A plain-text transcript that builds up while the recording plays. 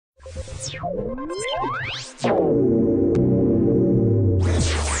In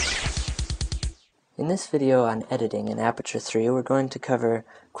this video on editing in Aperture 3, we're going to cover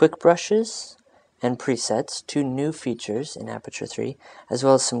quick brushes and presets, two new features in Aperture 3, as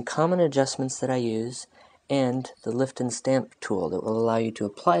well as some common adjustments that I use, and the lift and stamp tool that will allow you to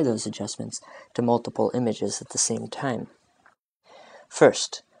apply those adjustments to multiple images at the same time.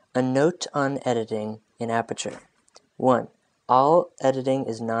 First, a note on editing in Aperture. 1. All editing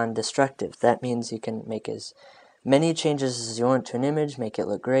is non-destructive. That means you can make as many changes as you want to an image, make it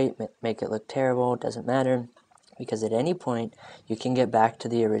look great, make it look terrible, it doesn't matter, because at any point you can get back to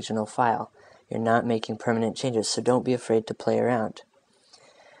the original file. You're not making permanent changes, so don't be afraid to play around.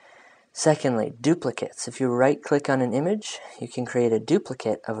 Secondly, duplicates. If you right-click on an image, you can create a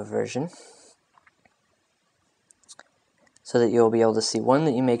duplicate of a version so that you'll be able to see one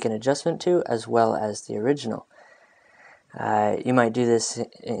that you make an adjustment to as well as the original. You might do this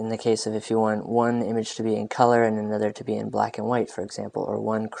in the case of if you want one image to be in color and another to be in black and white, for example, or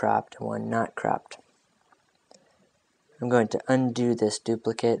one cropped and one not cropped. I'm going to undo this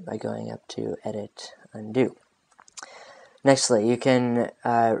duplicate by going up to Edit, Undo. Nextly, you can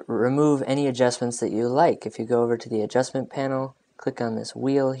remove any adjustments that you like. If you go over to the Adjustment panel, click on this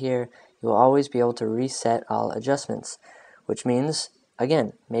wheel here, you will always be able to reset all adjustments, which means,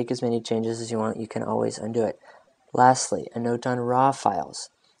 again, make as many changes as you want, you can always undo it. Lastly, a note on RAW files.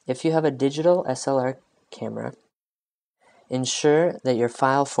 If you have a digital SLR camera, ensure that your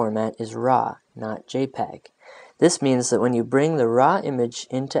file format is RAW, not JPEG. This means that when you bring the RAW image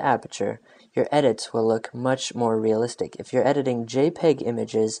into Aperture, your edits will look much more realistic. If you're editing JPEG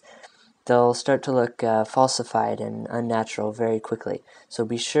images, they'll start to look falsified and unnatural very quickly. So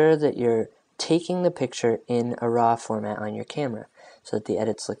be sure that you're taking the picture in a RAW format on your camera so that the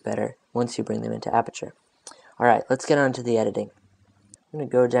edits look better once you bring them into Aperture. Alright, let's get on to the editing. I'm going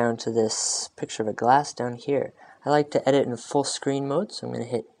to go down to this picture of a glass down here. I like to edit in full screen mode, so I'm going to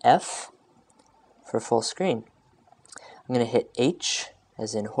hit F for full screen. I'm going to hit H,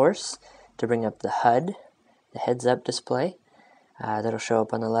 as in horse, to bring up the HUD, the heads-up display. That'll show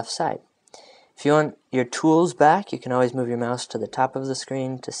up on the left side. If you want your tools back, you can always move your mouse to the top of the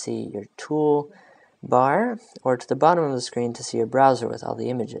screen to see your tool bar, or to the bottom of the screen to see your browser with all the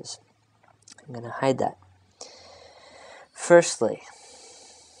images. I'm going to hide that. Firstly,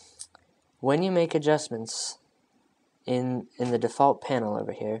 when you make adjustments in the default panel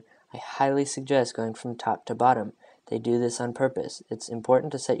over here, I highly suggest going from top to bottom. They do this on purpose. It's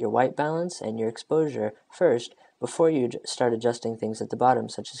important to set your white balance and your exposure first before you start adjusting things at the bottom,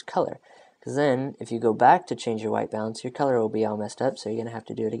 such as color. Because then, if you go back to change your white balance, your color will be all messed up, so you're going to have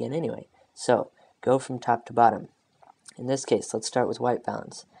to do it again anyway. So, go from top to bottom. In this case, let's start with white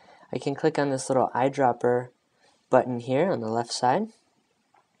balance. I can click on this little eyedropper button here on the left side,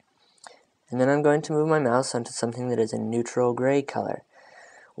 and then I'm going to move my mouse onto something that is a neutral gray color.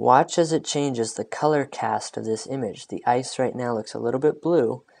 Watch as it changes the color cast of this image. The ice right now looks a little bit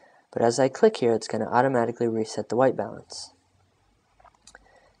blue, but as I click here, it's going to automatically reset the white balance.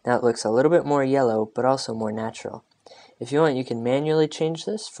 Now it looks a little bit more yellow, but also more natural. If you want, you can manually change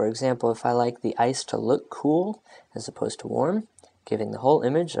this. For example, if I like the ice to look cool as opposed to warm, giving the whole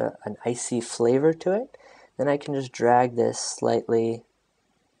image an icy flavor to it, then I can just drag this slightly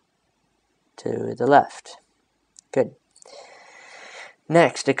to the left. Good.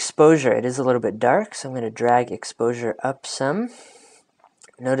 Next, exposure. It is a little bit dark, so I'm going to drag exposure up some.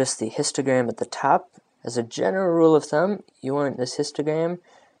 Notice the histogram at the top. As a general rule of thumb, you want this histogram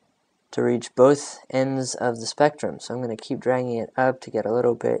to reach both ends of the spectrum. So I'm going to keep dragging it up to get a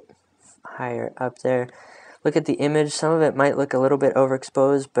little bit higher up there. Look at the image. Some of it might look a little bit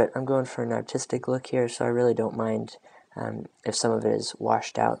overexposed, but I'm going for an artistic look here, so I really don't mind if some of it is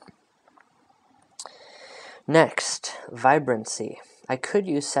washed out. Next, vibrancy. I could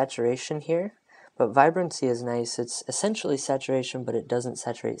use saturation here, but vibrancy is nice. It's essentially saturation, but it doesn't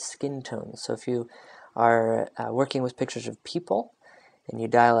saturate skin tones. So if you are working with pictures of people and you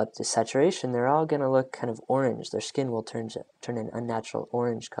dial up the saturation, they're all going to look kind of orange. Their skin will turn an unnatural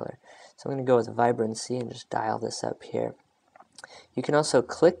orange color. So I'm going to go with vibrancy and just dial this up here. You can also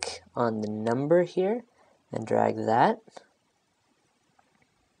click on the number here and drag that.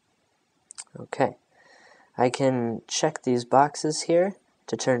 Okay. I can check these boxes here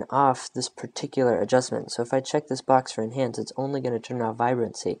to turn off this particular adjustment. So if I check this box for enhance, it's only going to turn off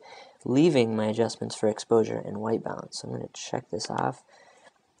vibrancy, leaving my adjustments for exposure and white balance. So I'm going to check this off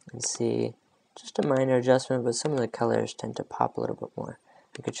and see just a minor adjustment, but some of the colors tend to pop a little bit more.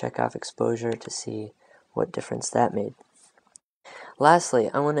 You could check off exposure to see what difference that made. Lastly,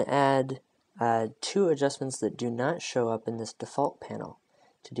 I want to add two adjustments that do not show up in this default panel.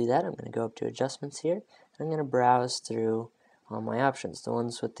 To do that, I'm going to go up to Adjustments here, and I'm going to browse through all my options. The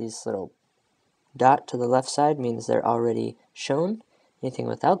ones with these little dot to the left side means they're already shown. Anything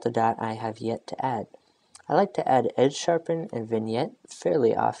without the dot I have yet to add. I like to add edge sharpen and vignette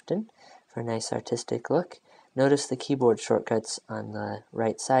fairly often for a nice artistic look. Notice the keyboard shortcuts on the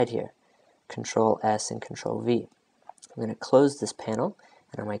right side here, Control S and Control V. I'm going to close this panel,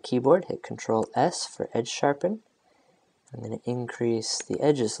 and on my keyboard hit Control S for edge sharpen. I'm going to increase the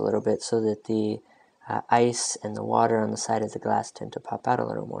edges a little bit so that the ice and the water on the side of the glass tend to pop out a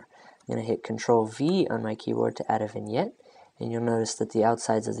little more. I'm going to hit Control V on my keyboard to add a vignette, and you'll notice that the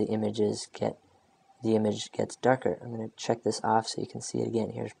outsides of the image gets darker. I'm going to check this off so you can see it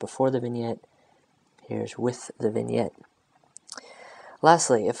again. Here's before the vignette, here's with the vignette.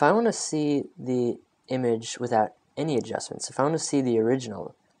 Lastly, if I want to see the image without any adjustments, if I want to see the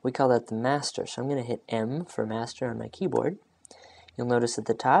original, we call that the master. So I'm going to hit M for master on my keyboard. You'll notice at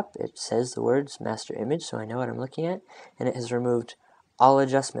the top it says the words master image, so I know what I'm looking at, and it has removed all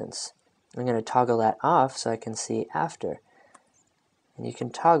adjustments. I'm going to toggle that off so I can see after. And you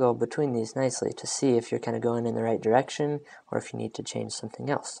can toggle between these nicely to see if you're kind of going in the right direction or if you need to change something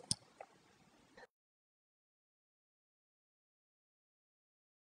else.